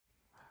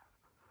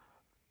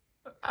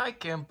I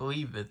can't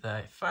believe it that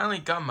I finally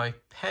got my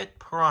pet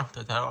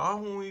piranha that I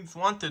always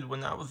wanted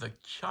when I was a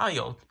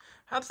child.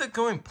 How's it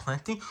going,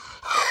 Plenty?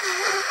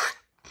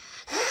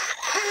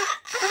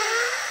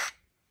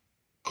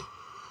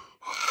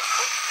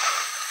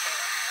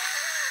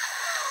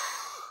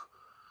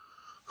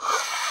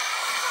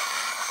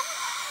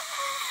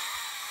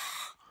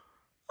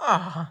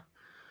 Ah,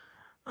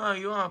 oh,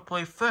 you wanna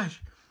play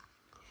fetch?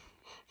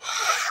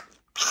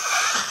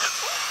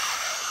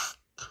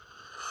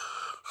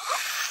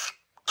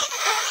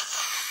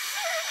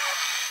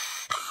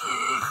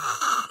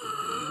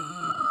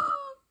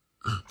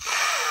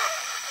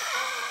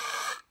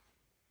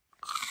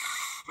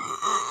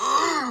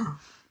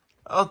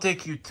 I'll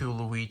take you too,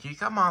 Luigi.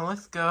 Come on,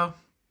 let's go.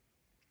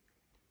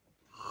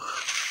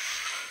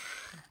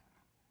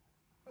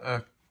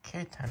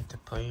 Okay, time to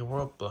play a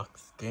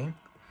Roblox game.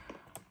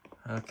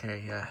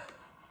 Okay,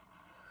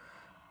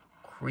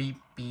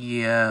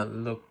 creepy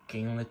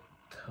looking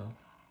little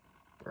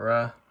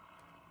bruh.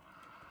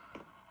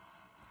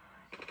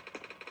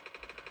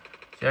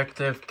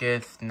 Objective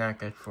get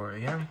snack at 4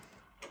 AM.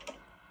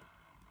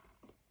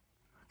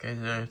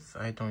 Okay,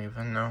 I don't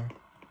even know.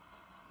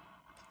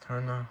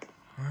 Turn on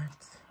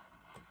lights.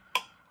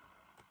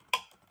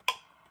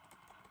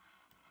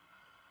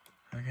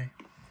 Okay.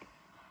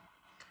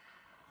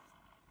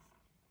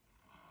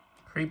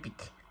 Creepy.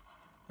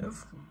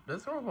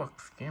 This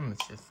Roblox game is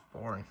just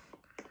boring.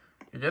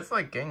 You're just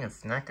like getting a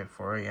snack at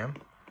 4 AM.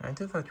 I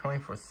do that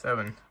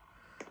 24/7.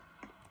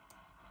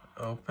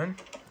 Open.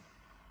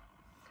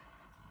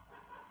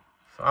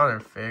 Father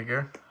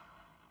figure.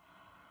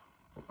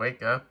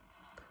 Wake up.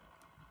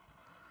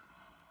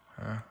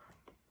 Huh.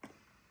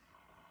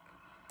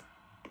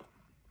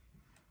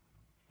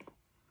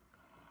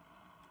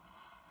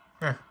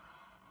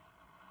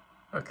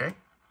 Okay.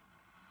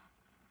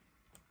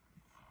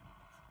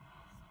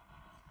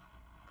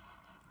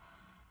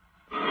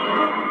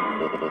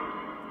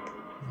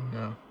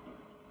 No.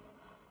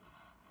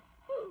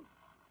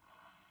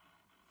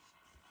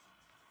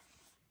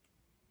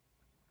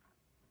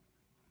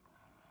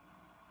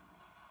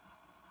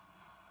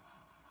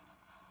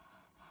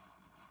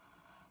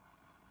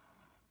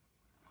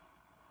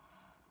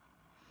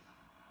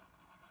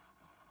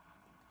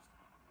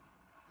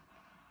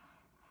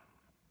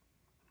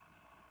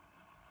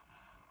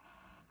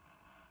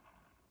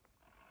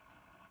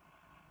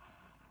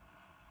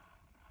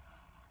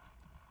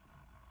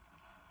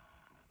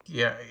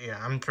 Yeah,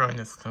 I'm throwing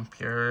this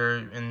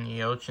computer in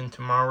the ocean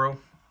tomorrow.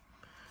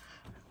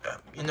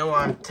 You know what?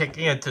 I'm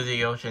taking it to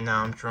the ocean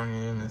now. I'm throwing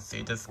it in the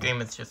sea. This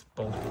game is just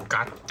bull.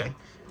 God dang.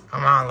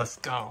 Come on, let's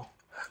go.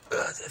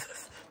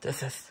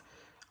 This is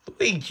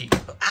Luigi.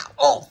 Ow,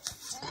 oh,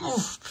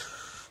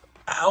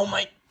 ow,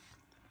 my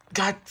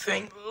god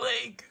dang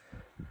leg.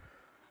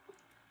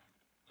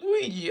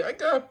 Luigi, I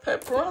got a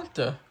pet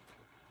piranha.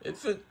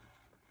 It's a...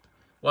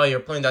 Wow, you're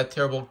playing that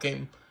terrible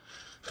game.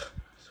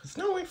 There's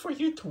no way for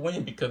you to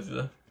win because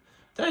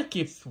that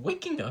keeps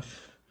waking up.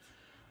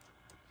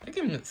 That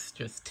game is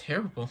just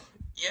terrible.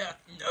 Yeah,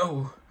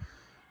 no.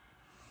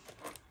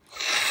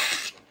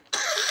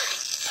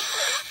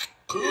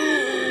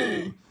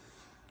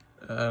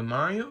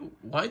 Mario?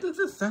 Why does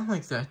it sound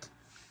like that?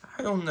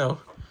 I don't know.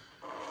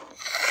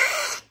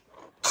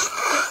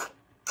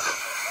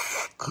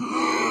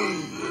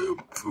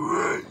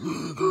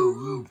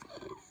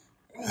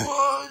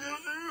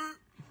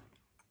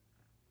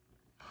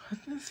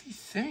 What is he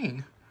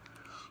saying?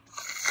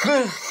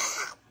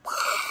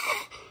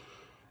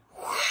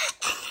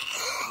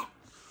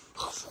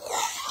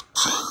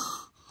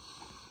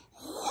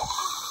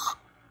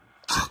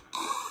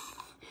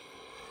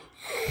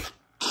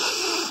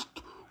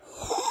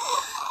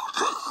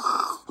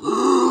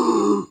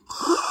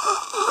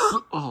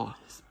 Oh,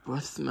 his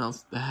breath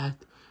smells bad.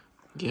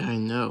 Yeah, I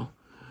know.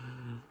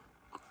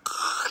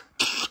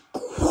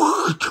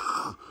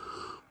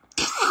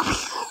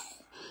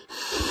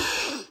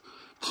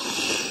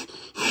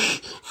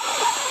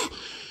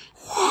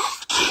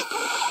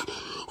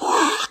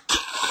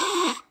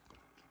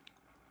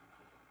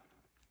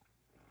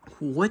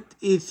 What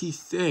is he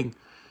saying?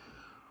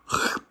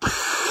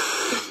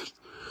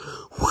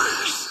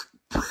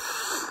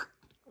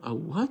 A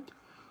what?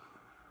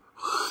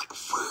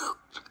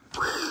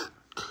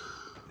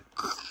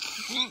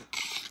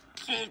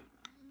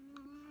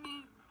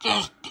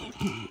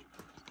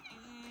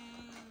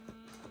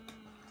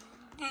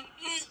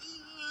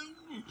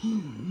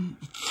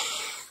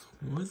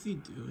 What's he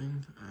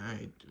doing? I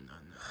do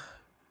not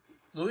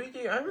know.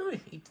 Luigi, I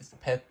really hate this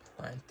pet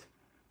plant.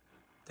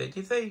 Did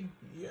you say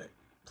yeah,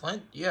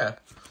 plant? Yeah.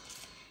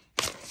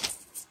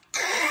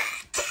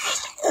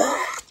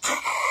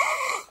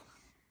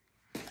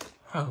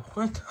 Oh,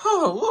 what?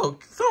 Oh,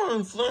 look!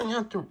 Someone's learning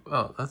how to...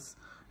 Oh,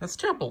 that's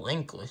terrible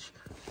English.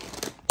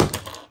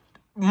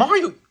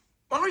 Mario,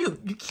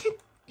 you can't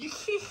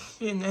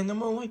hit an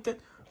animal like that.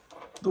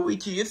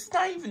 Luigi, it's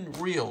not even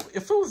real.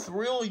 If it was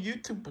real,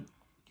 YouTube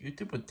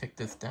would take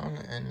this down,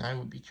 and I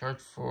would be charged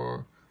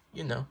for,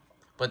 you know.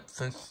 But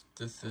since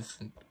this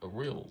isn't a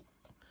real...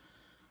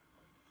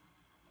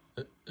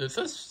 There's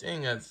such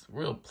thing as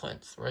real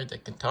plants, right,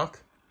 that can talk?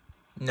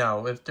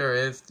 No, if there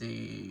is,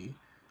 the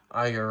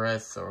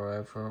IRS or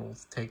whatever will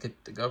take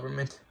it to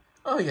government.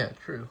 Oh yeah,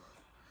 true.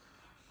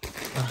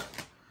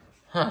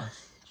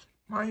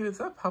 Mario, is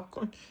that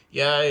popcorn?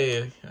 Yeah, I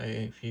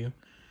ate a few.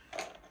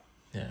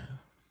 Yeah.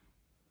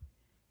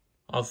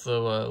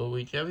 Also,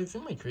 Luigi, have you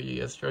seen my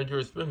 3DS charger?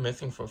 It's been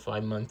missing for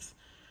 5 months.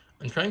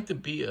 I'm trying to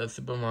beat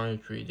Super Mario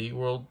 3D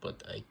World,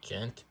 but I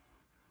can't.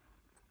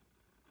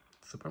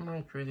 Super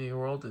Mario 3D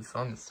World is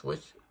on the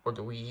Switch or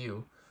the Wii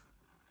U.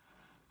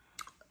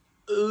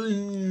 Oh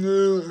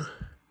no.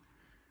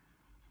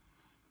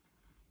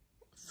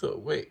 So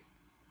wait,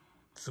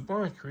 Super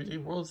Mario 3D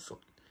World.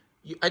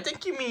 I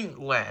think you mean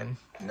LAN.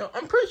 No,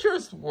 I'm pretty sure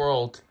it's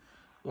World.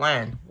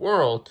 LAN.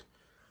 World.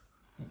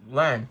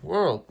 LAN.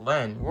 World.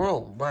 LAN.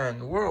 World.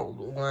 LAN. World.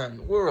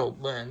 LAN.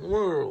 World. LAN.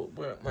 World.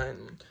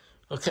 LAN.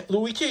 Okay,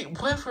 Luigi,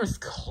 whatever it's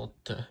called.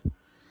 Do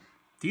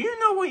you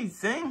know what he's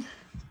saying?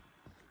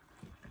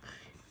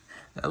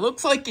 That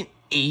looks like an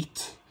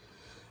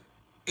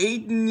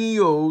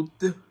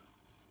 8-year-old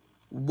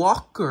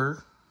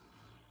walker.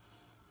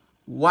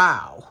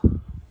 Wow.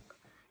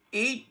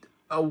 8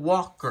 a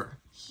walker.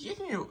 You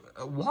know,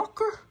 a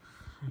walker?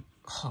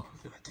 Oh,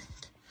 God.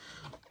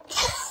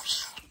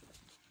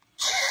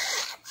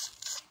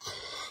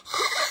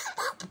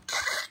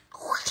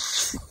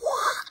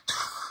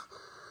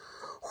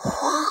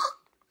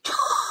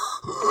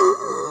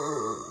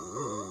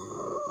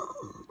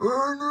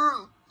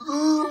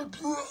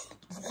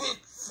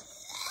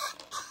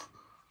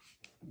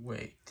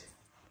 Wait.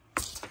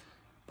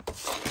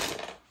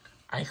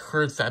 I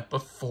heard that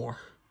before.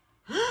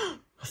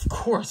 Of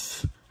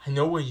course. I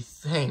know what he's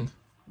saying.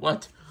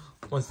 What?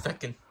 1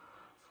 second.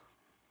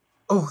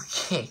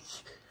 Okay.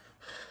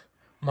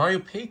 Mario,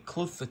 pay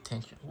close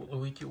attention.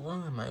 Luigi, what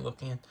am I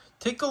looking at?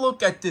 Take a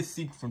look at this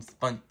scene from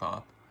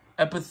SpongeBob.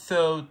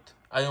 Episode,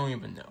 I don't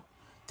even know.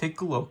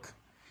 Take a look.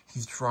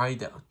 He's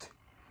dried out.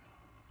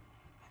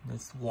 And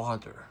there's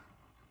water.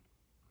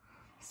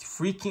 He's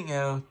freaking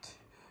out.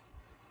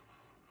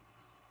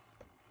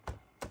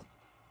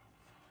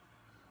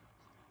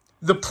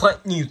 The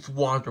plant needs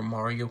water,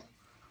 Mario.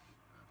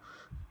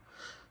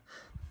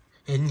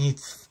 It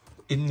needs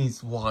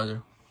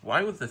water.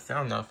 Why was the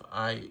sound off?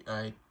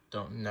 I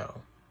don't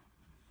know.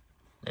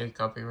 Maybe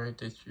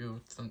copyright issue.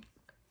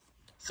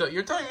 So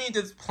you're telling me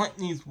this plant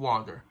needs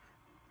water?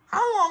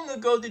 How long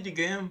ago did you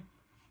get him?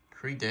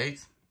 3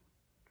 days.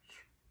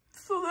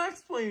 So that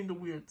explains the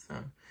weird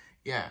sound.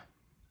 Yeah.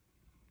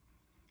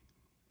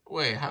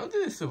 Wait, how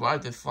did it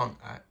survive this long?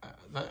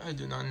 I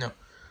do not know.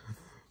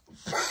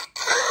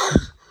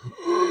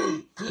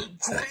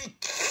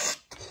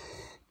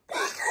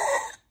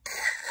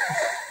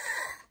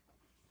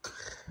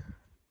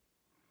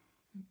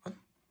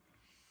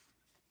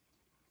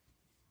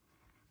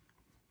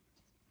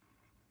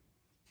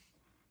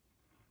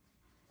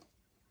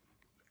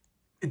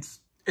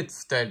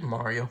 It's dead,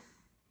 Mario.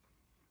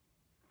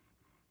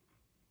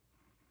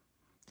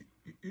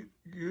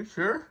 You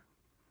sure?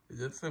 It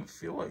doesn't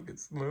feel like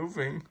it's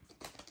moving.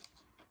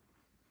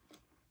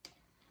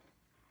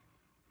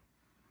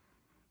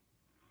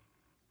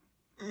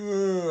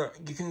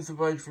 You can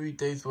survive 3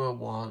 days without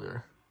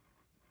water.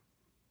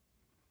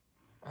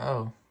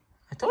 Oh,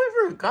 I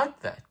totally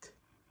forgot that.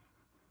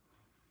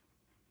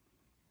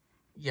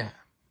 Yeah,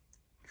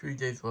 3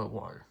 days without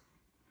water.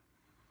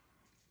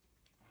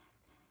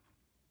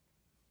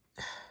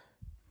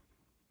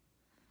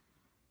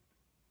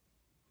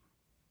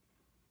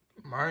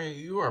 Mario,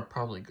 you are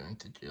probably going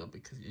to jail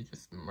because you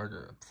just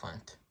murdered a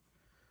plant.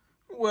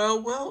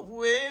 Well,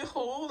 wait,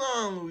 hold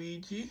on,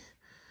 Luigi.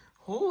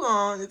 Hold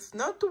on, it's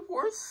not the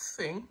worst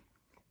thing.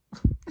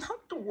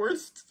 Not the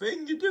worst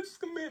thing, you just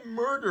commit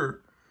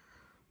murder.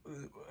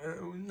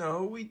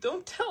 No, we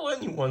don't tell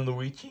anyone,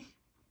 Luigi.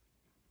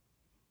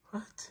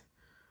 What?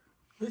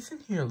 Listen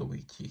here,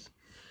 Luigi.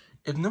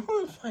 If no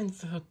one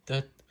finds out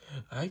that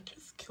I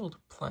just killed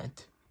a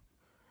plant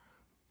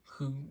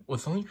who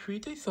was only 3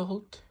 days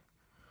old,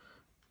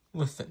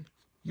 listen,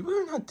 you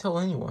better not tell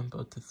anyone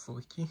about this,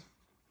 Luigi.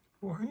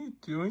 What are you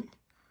doing?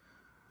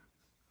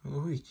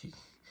 Luigi,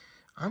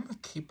 I'm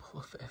capable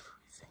of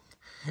everything.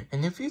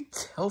 And if you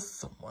tell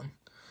someone,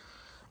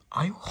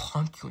 I will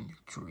haunt you in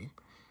your dream.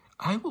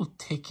 I will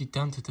take you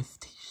down to the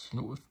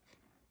station with...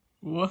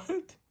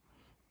 What?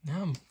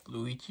 Now,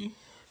 Luigi,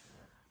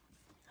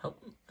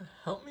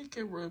 help me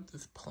get rid of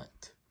this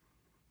plant.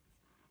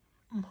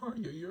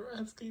 Mario, you're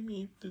asking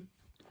me to...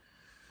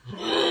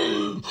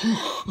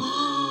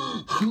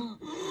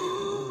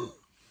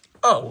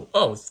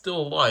 Oh,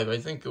 still alive. I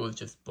think it was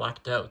just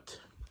blacked out.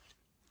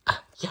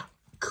 Yeah,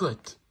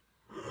 good.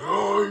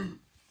 I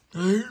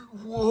need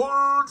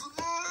water.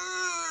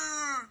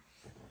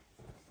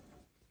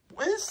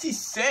 What is he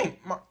saying?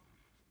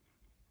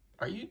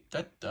 Are you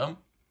that dumb?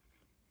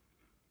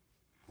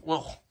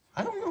 Well,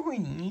 I don't know who he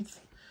needs.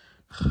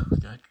 Oh,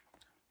 God.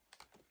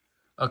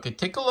 Okay,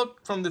 take a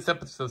look from this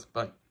episode,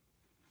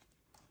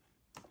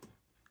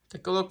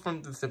 Take a look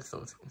from this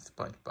episode from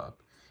SpongeBob.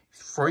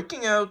 He's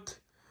freaking out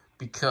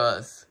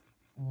because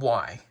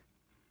why?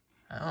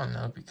 I don't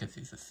know, because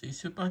he's a sea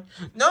bunny.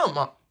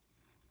 No,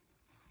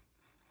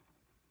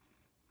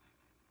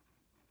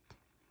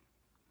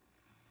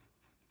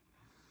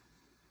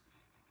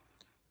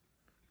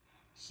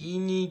 he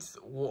needs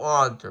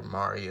water,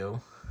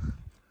 Mario.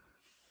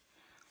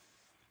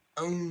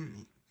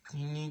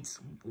 He needs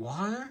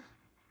water?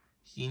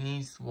 He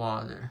needs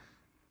water.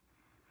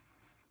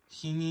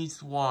 He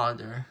needs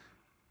water.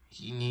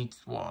 He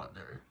needs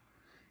water.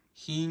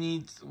 He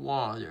needs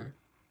water.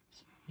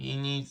 He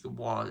needs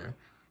water.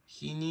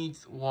 He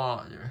needs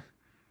water.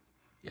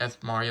 Yes,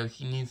 Mario,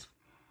 he needs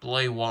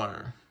play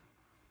water.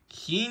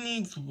 He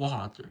needs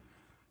water.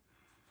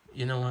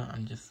 You know what?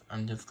 I'm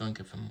just gonna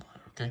give him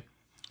water, okay?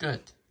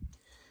 Good.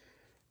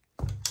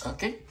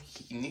 Okay,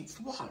 he needs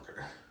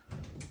water.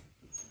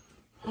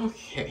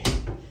 Okay.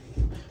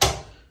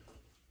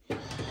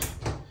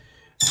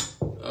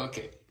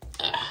 Okay.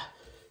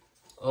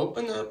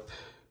 Open up.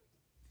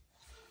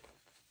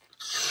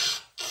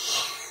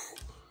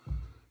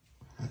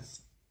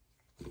 Let's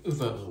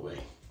move out of the way.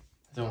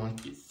 I don't want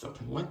to get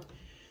soaking wet.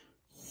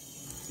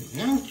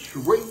 Now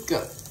drink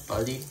up,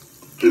 buddy.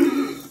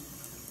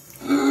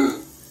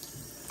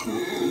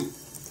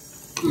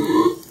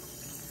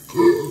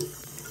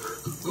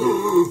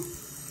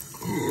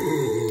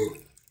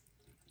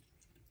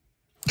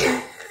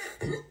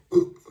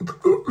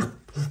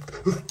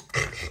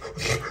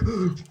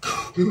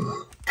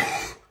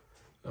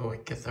 Oh, I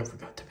guess I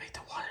forgot to pay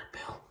the water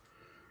bill.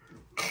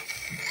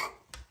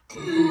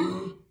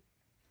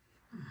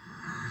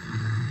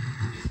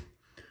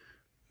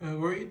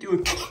 What are you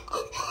doing?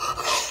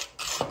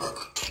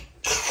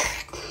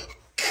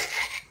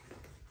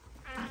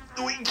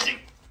 Luigi!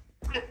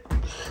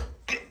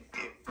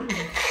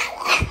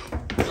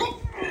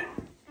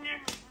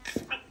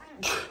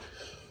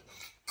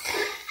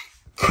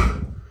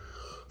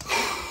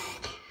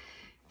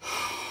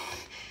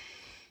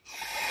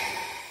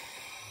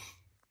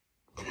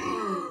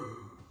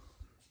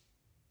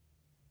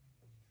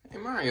 Hey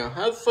Mario,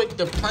 how's like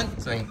the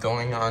plant thing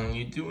going on?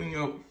 You doing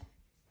your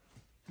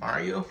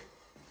Mario?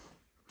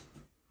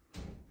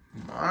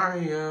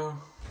 Mario.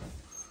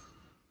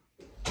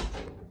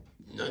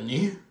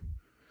 Nani?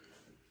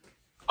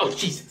 Oh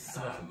Jesus,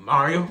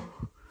 Mario.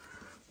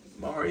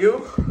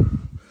 Mario.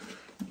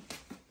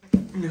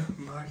 No,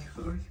 Mario,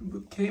 are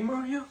you okay,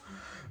 Mario?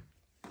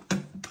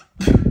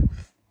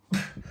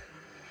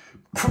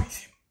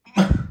 Crazy.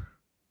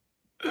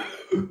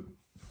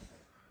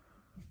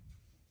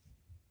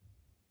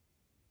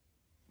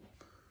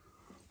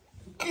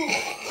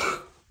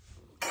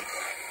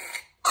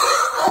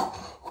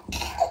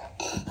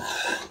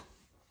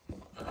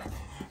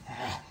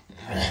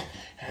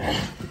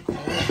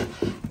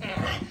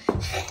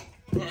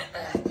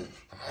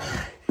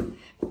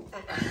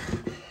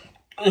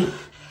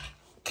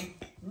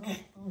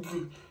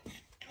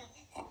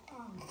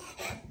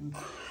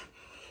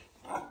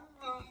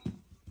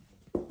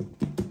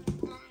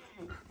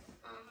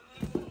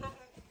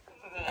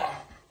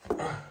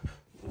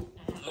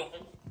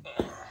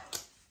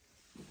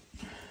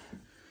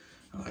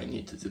 I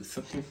need to do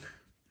something.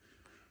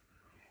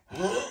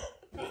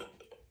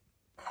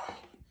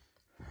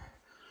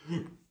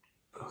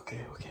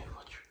 Okay,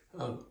 watch.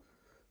 Oh,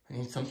 I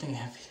need something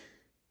heavy.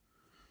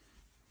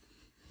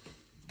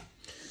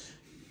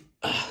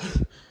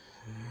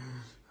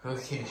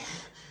 Okay.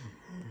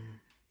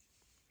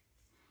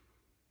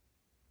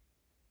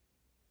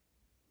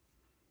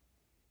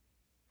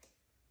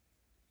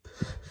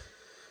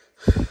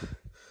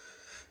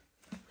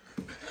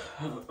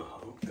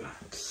 Oh God.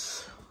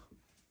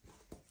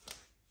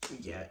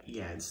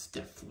 Yeah, it's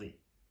definitely.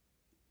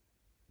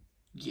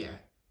 Yeah.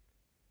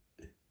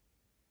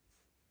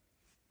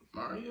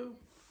 Mario?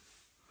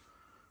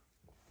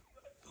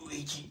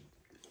 Luigi?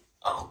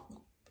 Oh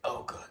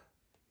God.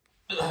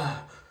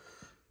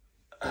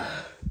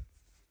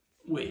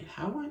 Wait,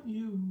 how are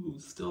you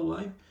still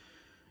alive?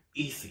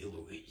 Easy,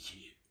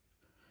 Luigi.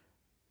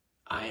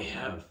 I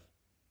have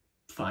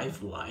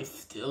 5 lives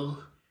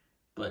still,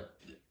 but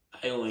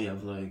I only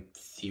have like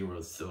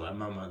 0, so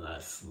I'm on my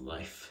last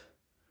life.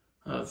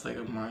 It's like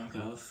a Mario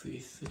Galaxy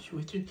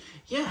situation.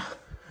 Yeah,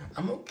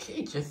 I'm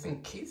okay, just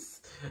in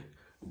case.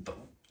 But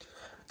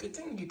good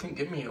thing you can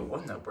give me a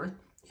 1-up, right?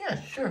 Yeah,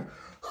 sure.